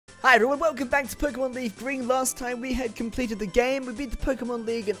Hi everyone, welcome back to Pokemon Leaf Green. Last time we had completed the game, we beat the Pokemon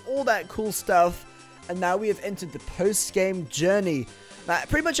League and all that cool stuff, and now we have entered the post-game journey. Now,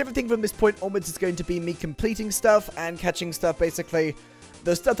 pretty much everything from this point onwards is going to be me completing stuff and catching stuff, basically.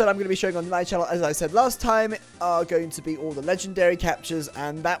 The stuff that I'm going to be showing on my channel, as I said last time, are going to be all the legendary captures,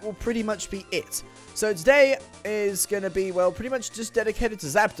 and that will pretty much be it. So today is going to be, well, pretty much just dedicated to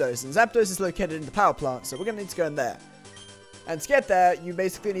Zapdos, and Zapdos is located in the power plant, so we're going to need to go in there. And to get there, you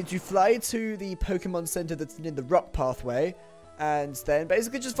basically need to fly to the Pokemon Center that's in the rock pathway, and then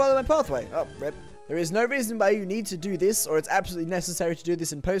basically just follow my pathway. Oh, rip. There is no reason why you need to do this, or it's absolutely necessary to do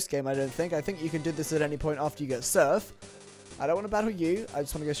this in post-game, I don't think. I think you can do this at any point after you get Surf. I don't want to battle you, I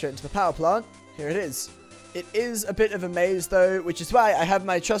just want to go straight into the power plant. Here it is. It is a bit of a maze though, which is why I have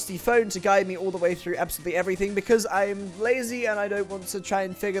my trusty phone to guide me all the way through absolutely everything, because I'm lazy and I don't want to try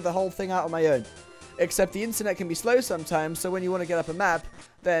and figure the whole thing out on my own. Except the internet can be slow sometimes, so when you want to get up a map,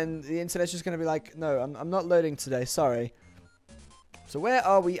 then the internet's just going to be like, no, I'm not loading today, sorry. So where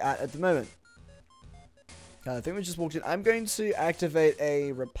are we at the moment? I think we just walked in. I'm going to activate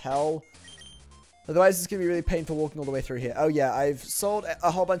a repel. Otherwise, it's going to be really painful walking all the way through here. Oh yeah, I've sold a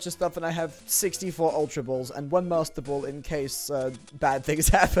whole bunch of stuff, and I have 64 Ultra Balls and 1 Master Ball in case bad things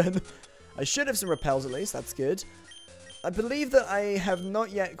happen. I should have some repels at least, that's good. I believe that I have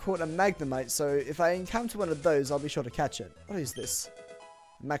not yet caught a Magnemite, so if I encounter one of those, I'll be sure to catch it. What is this?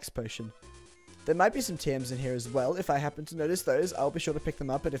 Max Potion. There might be some TMs in here as well. If I happen to notice those, I'll be sure to pick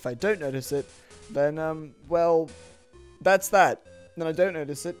them up, and if I don't notice it, then, well, that's that. Then I don't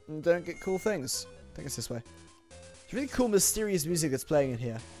notice it, and don't get cool things. I think it's this way. It's really cool, mysterious music that's playing in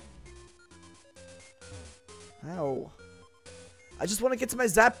here. Ow. I just want to get to my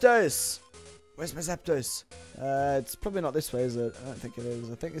Zapdos! Where's my Zapdos? It's probably not this way, is it? I don't think it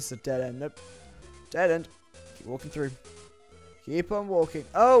is. I think this is a dead end. Nope. Dead end. Keep walking through. Keep on walking.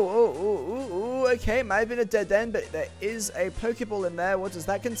 Oh, okay. It might have been a dead end, but there is a Pokeball in there. What does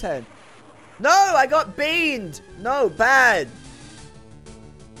that contain? No, I got beamed! No, bad!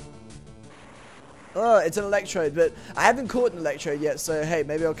 Oh, it's an Electrode, but I haven't caught an Electrode yet, so hey,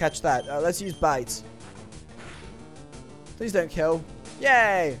 maybe I'll catch that. Let's use Bite. Please don't kill.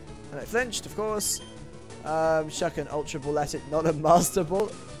 Yay! And I flinched, of course. Chuck an Ultra Ball at it, not a Master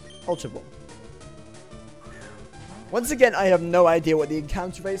Ball. Ultra Ball. Once again, I have no idea what the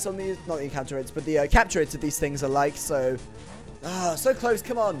encounter rates on these, not the encounter rates, but the capture rates of these things are like, so... Ah, so close,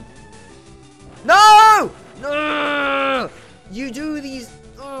 come on. No! No! You do these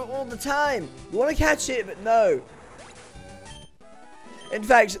all the time. You want to catch it, but no. In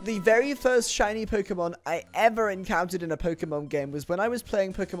fact, the very first shiny Pokemon I ever encountered in a Pokemon game was when I was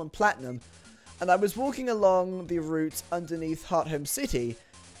playing Pokemon Platinum, and I was walking along the route underneath Hearthome City,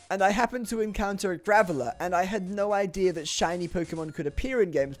 and I happened to encounter a Graveler, and I had no idea that shiny Pokemon could appear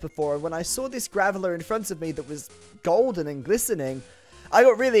in games before, and when I saw this Graveler in front of me that was golden and glistening, I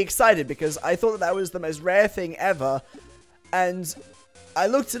got really excited because I thought that was the most rare thing ever, and I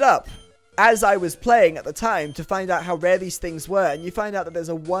looked it up as I was playing at the time to find out how rare these things were, and you find out that there's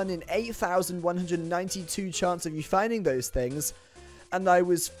a 1 in 8,192 chance of you finding those things, and I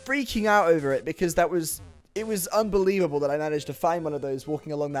was freaking out over it because it was unbelievable that I managed to find one of those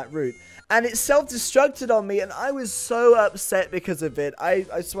walking along that route, and it self-destructed on me, and I was so upset because of it. I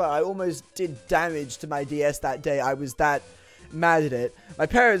swear, I almost did damage to my DS that day. I was that mad at it. My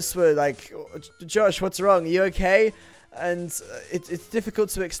parents were like, Josh, what's wrong? Are you okay? And it's difficult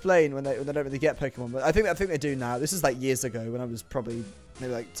to explain when they don't really get Pokemon, but I think they do now. This is like years ago when I was probably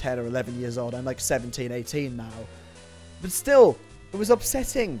maybe like 10 or 11 years old. I'm like 17, 18 now. But still, it was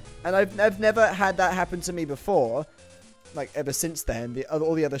upsetting, and I've never had that happen to me before. Like ever since then,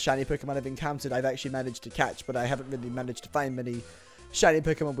 all the other shiny Pokemon I've encountered, I've actually managed to catch, but I haven't really managed to find many shiny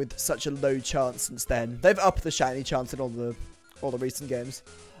Pokemon with such a low chance since then. They've upped the shiny chance in all the recent games.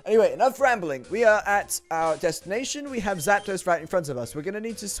 Anyway, enough rambling. We are at our destination. We have Zapdos right in front of us. We're going to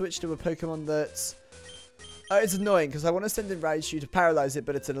need to switch to a Pokemon that's... it's annoying because I want to send in Raichu to paralyze it,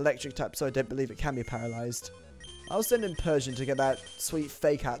 but it's an electric type, so I don't believe it can be paralyzed. I'll send in Persian to get that sweet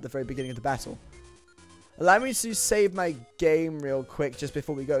fake out at the very beginning of the battle. Allow me to save my game real quick just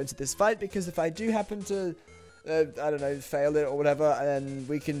before we go into this fight, because if I do happen to, I don't know, fail it or whatever, then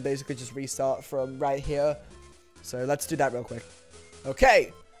we can basically just restart from right here. So let's do that real quick.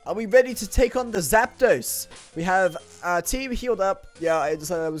 Okay. Are we ready to take on the Zapdos? We have our team healed up. Yeah, I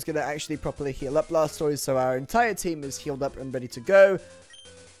decided I was going to actually properly heal up last story, so our entire team is healed up and ready to go.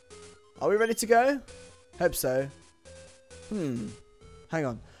 Are we ready to go? Hope so. Hang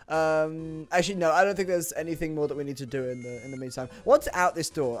on. Actually, no, I don't think there's anything more that we need to do in the meantime. What's out this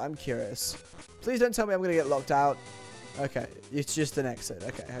door? I'm curious. Please don't tell me I'm going to get locked out. Okay, it's just an exit.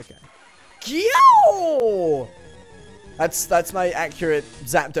 Okay, okay. Yo! That's my accurate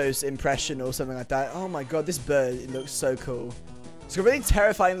Zapdos impression or something like that. Oh my god, this bird, it looks so cool. It's got really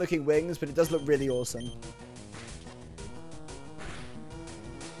terrifying looking wings, but it does look really awesome.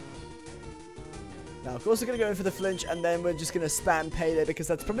 Now, of course, we're going to go in for the flinch, and then we're just going to spam Payday, because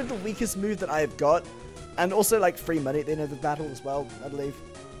that's probably the weakest move that I have got. And also, like, free money at the end of the battle as well, I believe.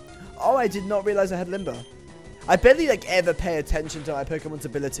 Oh, I did not realize I had Limber. I barely, like, ever pay attention to my Pokemon's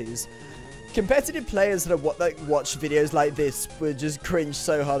abilities. Competitive players that watch videos like this would just cringe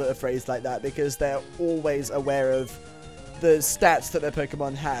so hard at a phrase like that, because they're always aware of the stats that their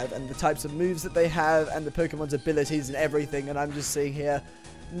Pokemon have, and the types of moves that they have, and the Pokemon's abilities and everything, and I'm just sitting here,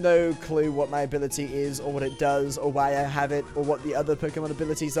 no clue what my ability is, or what it does, or why I have it, or what the other Pokemon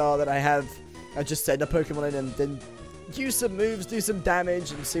abilities are that I have. I just send a Pokemon in and then use some moves, do some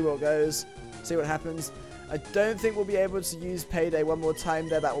damage, and see what goes, see what happens. I don't think we'll be able to use Payday one more time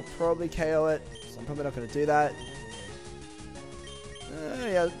there. That will probably KO it, so I'm probably not going to do that.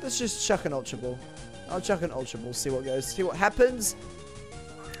 Yeah, let's just chuck an Ultra Ball. I'll chuck an Ultra Ball, see what goes, see what happens.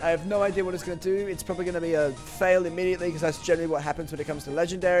 I have no idea what it's going to do. It's probably going to be a fail immediately, because that's generally what happens when it comes to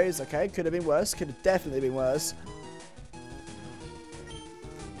legendaries. Okay, could have been worse. Could have definitely been worse.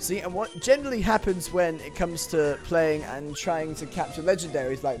 See, and what generally happens when it comes to playing and trying to capture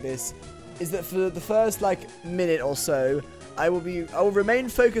legendaries like this is that for the first, like, minute or so, I will remain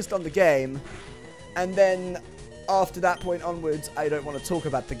focused on the game, and then after that point onwards, I don't want to talk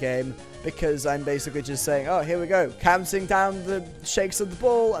about the game, because I'm basically just saying, oh, here we go, counting down the shakes of the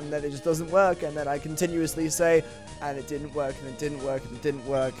ball, and then it just doesn't work, and then I continuously say, and it didn't work, and it didn't work, and it didn't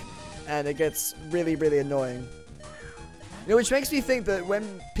work, and it gets really, really annoying. You know, which makes me think that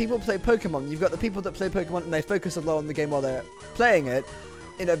when people play Pokemon, you've got the people that play Pokemon and they focus a lot on the game while they're playing it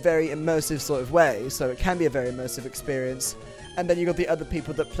in a very immersive sort of way, so it can be a very immersive experience, and then you've got the other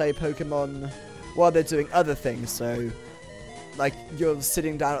people that play Pokemon while they're doing other things, so like you're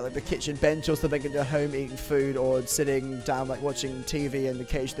sitting down at like the kitchen bench or something in your home eating food, or sitting down like watching TV and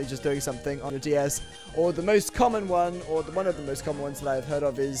occasionally just doing something on your DS. Or the most common one, or one of the most common ones that I've heard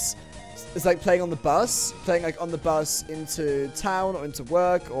of is like playing on the bus, playing like on the bus into town or into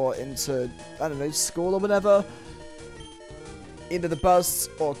work or into, I don't know, school or whatever. Into the bus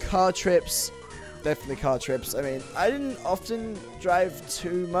or car trips. Definitely car trips. I mean, I didn't often drive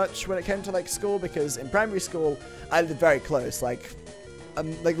too much when it came to like school, because in primary school I lived very close, like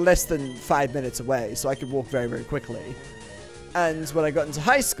less than 5 minutes away, so I could walk very, very quickly. And when I got into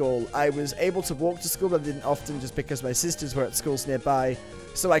high school, I was able to walk to school, but I didn't often, just because my sisters were at schools nearby,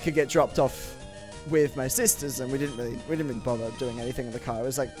 so I could get dropped off with my sisters, and we didn't really bother doing anything in the car. It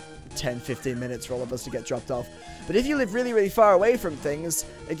was like 10-15 minutes for all of us to get dropped off. But if you live really, really far away from things,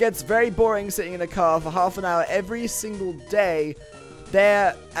 it gets very boring sitting in a car for half an hour every single day,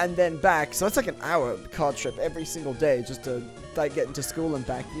 there and then back. So that's like an hour car trip every single day just to like get into school and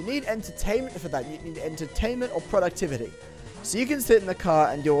back. You need entertainment for that. You need entertainment or productivity. So you can sit in the car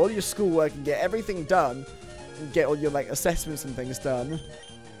and do all your schoolwork and get everything done, and get all your like assessments and things done,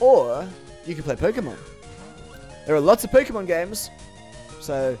 or you can play Pokemon. There are lots of Pokemon games,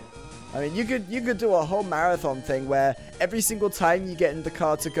 so I mean, you could do a whole marathon thing where every single time you get in the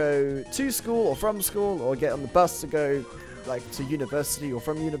car to go to school or from school, or get on the bus to go like to university or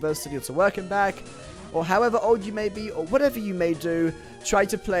from university or to work and back, or however old you may be or whatever you may do, try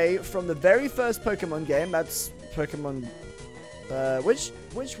to play from the very first Pokemon game. That's Pokemon.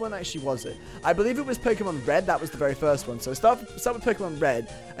 Which one actually was it? I believe it was Pokemon Red. That was the very first one. So start with Pokemon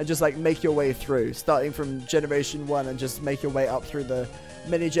Red and just like make your way through, starting from Generation 1 and just make your way up through the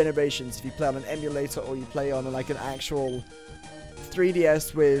many generations. If you play on an emulator or you play on like an actual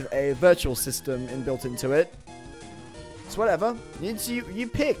 3DS with a virtual system inbuilt into it, it's whatever. You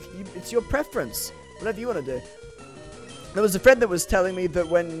pick. It's your preference. Whatever you want to do. There was a friend that was telling me that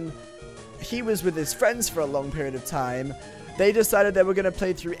when he was with his friends for a long period of time, they decided they were going to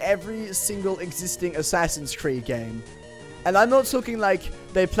play through every single existing Assassin's Creed game. And I'm not talking like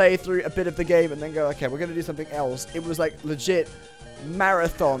they play through a bit of the game and then go, okay, we're going to do something else. It was like legit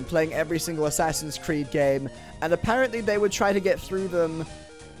marathon, playing every single Assassin's Creed game. And apparently they would try to get through them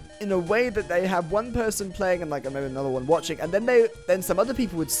in a way that they have one person playing and like maybe another one watching. And then some other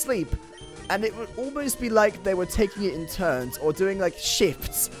people would sleep. And it would almost be like they were taking it in turns or doing like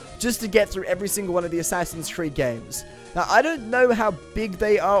shifts just to get through every single one of the Assassin's Creed games. Now, I don't know how big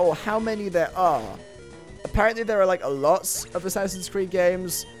they are or how many there are. Apparently, there are like a lot of Assassin's Creed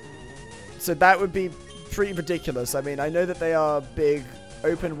games. So that would be pretty ridiculous. I mean, I know that they are big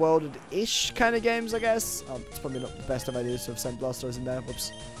open world-ish kind of games, I guess. It's probably not the best of ideas to have sent Blastoise in there.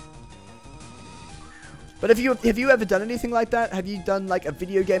 Whoops. But have you ever done anything like that? Have you done like a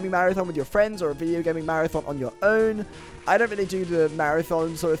video gaming marathon with your friends or a video gaming marathon on your own? I don't really do the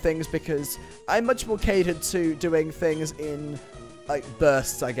marathon sort of things because I'm much more catered to doing things in like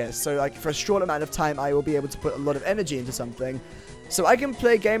bursts, I guess. So like for a short amount of time, I will be able to put a lot of energy into something. So I can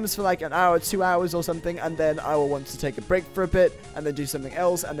play games for like an hour, 2 hours or something, and then I will want to take a break for a bit and then do something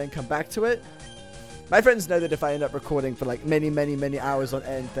else and then come back to it. My friends know that if I end up recording for like many hours on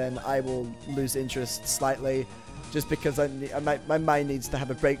end, then I will lose interest slightly, just because my mind needs to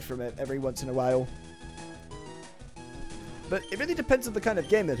have a break from it every once in a while. But it really depends on the kind of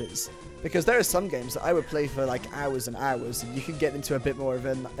game it is, because there are some games that I would play for like hours and hours, and you can get into a bit more of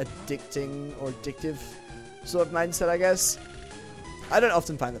an addictive sort of mindset, I guess. I don't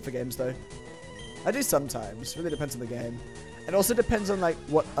often find that for games though. I do sometimes. Really depends on the game. It also depends on like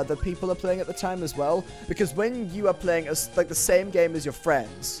what other people are playing at the time as well, because when you are playing like the same game as your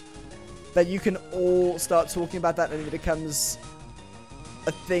friends, then you can all start talking about that, and it becomes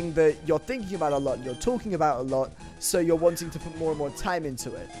a thing that you're thinking about a lot and you're talking about a lot, so you're wanting to put more and more time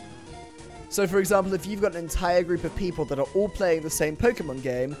into it. So for example, if you've got an entire group of people that are all playing the same Pokemon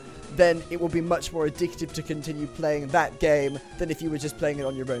game, then it will be much more addictive to continue playing that game than if you were just playing it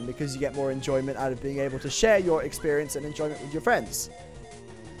on your own, because you get more enjoyment out of being able to share your experience and enjoyment with your friends.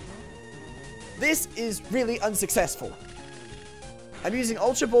 This is really unsuccessful. I'm using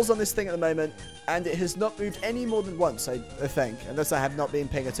Ultra Balls on this thing at the moment, and it has not moved any more than once, I think, unless I have not been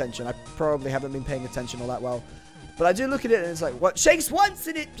paying attention. I probably haven't been paying attention all that well. But I do look at it and it's like, what? Shakes once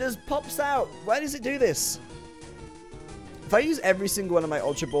and it just pops out. Why does it do this? If I use every single one of my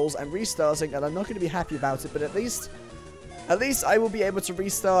Ultra Balls, I'm restarting, and I'm not going to be happy about it, but at least I will be able to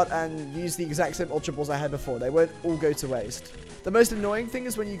restart and use the exact same Ultra Balls I had before. They won't all go to waste. The most annoying thing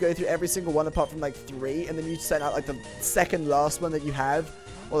is when you go through every single one apart from like 3, and then you send out like the second last one that you have,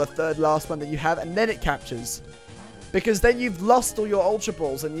 or the third last one that you have, and then it captures. Because then you've lost all your Ultra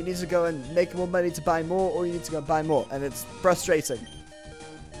Balls, and you need to go and make more money to buy more, or you need to go and buy more, and it's frustrating.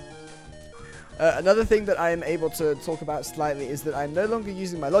 Another thing that I am able to talk about slightly is that I'm no longer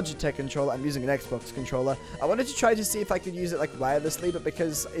using my Logitech controller, I'm using an Xbox controller. I wanted to try to see if I could use it like wirelessly, but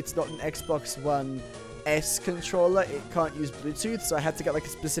because it's not an Xbox One S controller, it can't use Bluetooth, so I had to get like a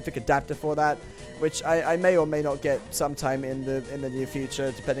specific adapter for that, which I may or may not get sometime in the near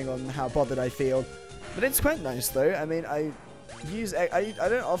future, depending on how bothered I feel. But it's quite nice though. I mean, I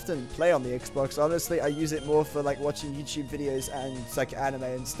don't often play on the Xbox, honestly. I use it more for like watching YouTube videos and like anime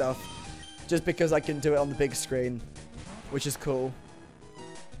and stuff, just because I can do it on the big screen, which is cool.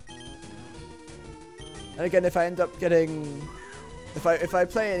 And again, if I end up getting, if I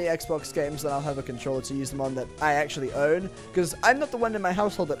play any Xbox games, then I'll have a controller to use them on that I actually own, because I'm not the one in my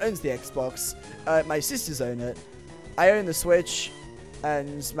household that owns the Xbox. My sisters own it. I own the Switch,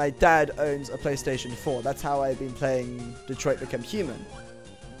 and my dad owns a PlayStation 4. That's how I've been playing Detroit Become Human.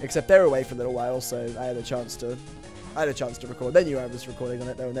 Except they're away for a little while, so I had a chance to record. They knew I was recording on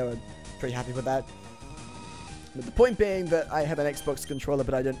it, though. They were pretty happy with that. But the point being that I have an Xbox controller,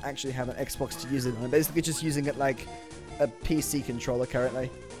 but I don't actually have an Xbox to use it on. I'm basically just using it like a PC controller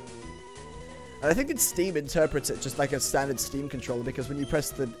currently. And I think that Steam interprets it just like a standard Steam controller, because when you press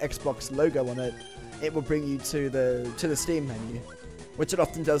the Xbox logo on it, it will bring you to the Steam menu, which it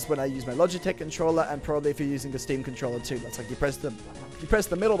often does when I use my Logitech controller, and probably if you're using the Steam controller too. That's like you press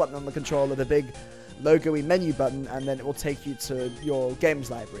the middle button on the controller, the big logo-y menu button, and then it will take you to your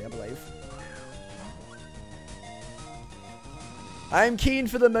games library, I believe. I'm keen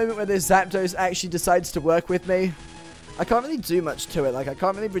for the moment where this Zapdos actually decides to work with me. I can't really do much to it. Like, I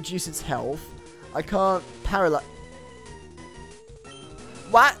can't really reduce its health. I can't paralyze.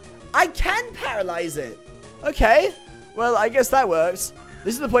 What? I can paralyze it! Okay. Well, I guess that works.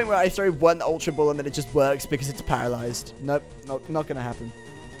 This is the point where I throw one Ultra Ball and then it just works because it's paralyzed. Nope. Not gonna happen.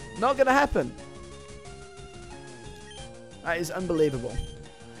 Not gonna happen. That is unbelievable.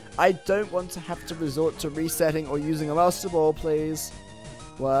 I don't want to have to resort to resetting or using a Master Ball, please.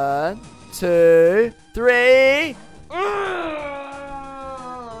 1, 2, 3.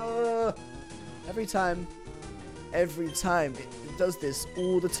 Every time. It does this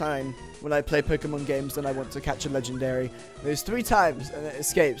all the time when I play Pokemon games and I want to catch a legendary. It moves 3 times and then it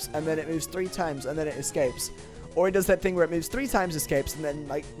escapes, and then it moves 3 times and then it escapes. Or it does that thing where it moves 3 times, escapes, and then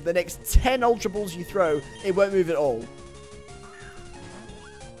like the next 10 Ultra Balls you throw, it won't move at all.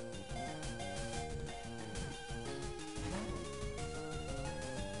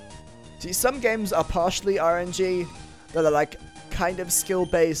 See, some games are partially RNG, that are like kind of skill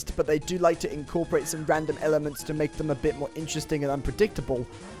based, but they do like to incorporate some random elements to make them a bit more interesting and unpredictable.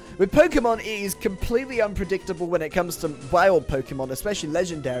 With Pokemon, it is completely unpredictable when it comes to wild Pokemon, especially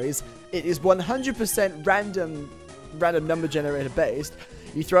legendaries. It is 100% random number generator based.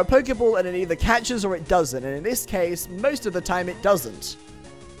 You throw a Pokeball and it either catches or it doesn't, and in this case, most of the time it doesn't.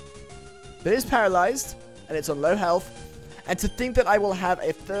 But it is paralyzed, and it's on low health, and to think that I will have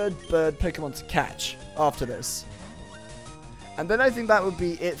a third bird Pokemon to catch after this. And then I think that would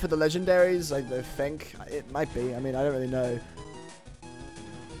be it for the legendaries. I think it might be. I mean, I don't really know.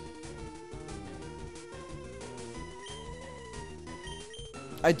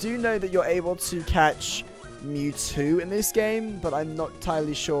 I do know that you're able to catch Mewtwo in this game, but I'm not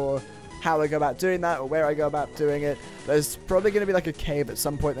entirely sure how I go about doing that or where I go about doing it. There's probably going to be like a cave at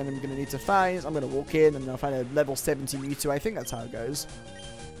some point that I'm going to need to find. I'm going to walk in and I'll find a level 70 Mewtwo. I think that's how it goes.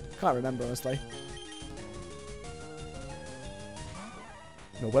 Can't remember, honestly.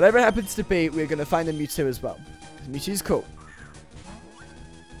 But whatever it happens to be, we're going to find a Mewtwo as well. Mewtwo's cool.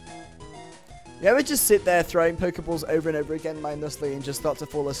 You ever just sit there throwing Pokeballs over and over again mindlessly and just start to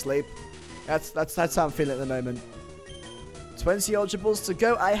fall asleep? That's how I'm feeling at the moment. 20 Ultra Balls to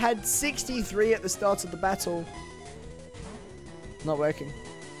go. I had 63 at the start of the battle. Not working.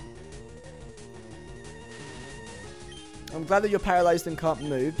 I'm glad that you're paralyzed and can't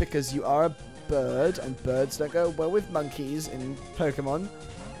move because you are a bird and birds don't go well with monkeys in Pokemon.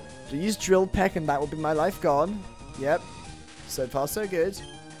 So use Drill Peck and that will be my life gone. Yep. So far so good.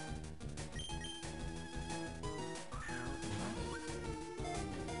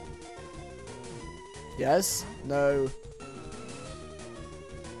 Yes? No.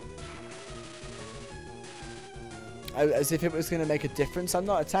 As if it was going to make a difference. I'm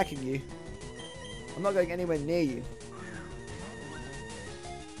not attacking you. I'm not going anywhere near you.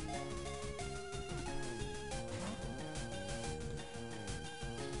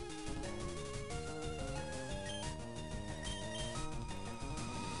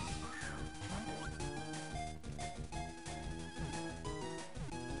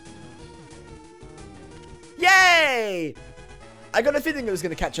 Yay! I got a feeling it was going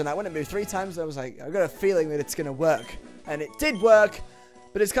to catch on that. When it moved 3 times, I was like, I got a feeling that it's going to work. And it did work,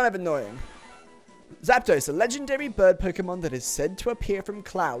 but it's kind of annoying. Zapdos, a legendary bird Pokemon that is said to appear from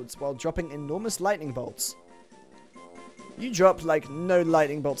clouds while dropping enormous lightning bolts. You dropped, like, no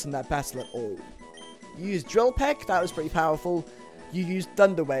lightning bolts in that battle at all. You used Drill Peck, that was pretty powerful. You used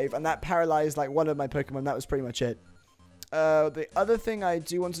Thunder Wave, and that paralyzed, like, one of my Pokemon. That was pretty much it. The other thing I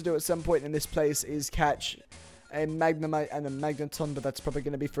do want to do at some point in this place is catch a Magnemite and a Magneton, but that's probably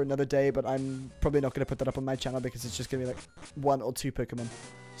going to be for another day, but I'm probably not going to put that up on my channel because it's just going to be like 1 or 2 Pokemon.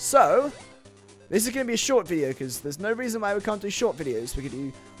 So, this is going to be a short video because there's no reason why we can't do short videos.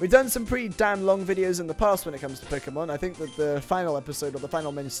 We've done some pretty damn long videos in the past when it comes to Pokemon. I think that the final episode, or the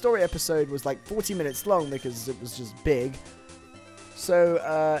final main story episode, was like 40 minutes long because it was just big.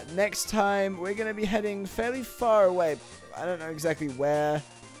 So, next time, we're going to be heading fairly far away. I don't know exactly where.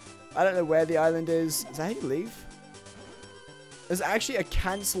 I don't know where the island is. Is that how you leave? There's actually a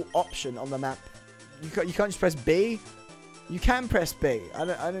cancel option on the map. You can't just press B. You can press B. I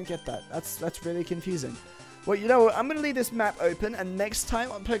don't get that. That's really confusing. Well, you know what? I'm going to leave this map open, and next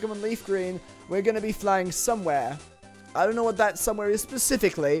time on Pokemon Leaf Green, we're going to be flying somewhere. I don't know what that somewhere is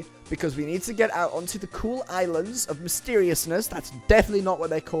specifically, because we need to get out onto the cool islands of mysteriousness. That's definitely not what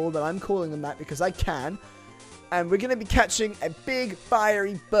they're called, but I'm calling them that because I can. And we're going to be catching a big,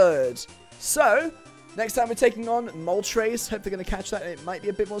 fiery bird. So, next time we're taking on Moltres. Hope they're going to catch that, and it might be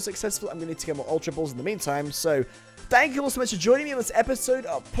a bit more successful. I'm going to need to get more Ultra Balls in the meantime. So, thank you all so much for joining me on this episode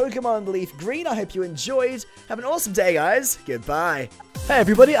of Pokemon Leaf Green. I hope you enjoyed. Have an awesome day, guys. Goodbye. Hey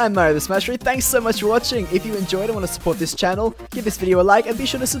everybody, I'm Mario the Smashery. Thanks so much for watching. If you enjoyed and want to support this channel, give this video a like and be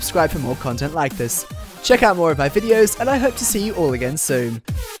sure to subscribe for more content like this. Check out more of my videos, and I hope to see you all again soon.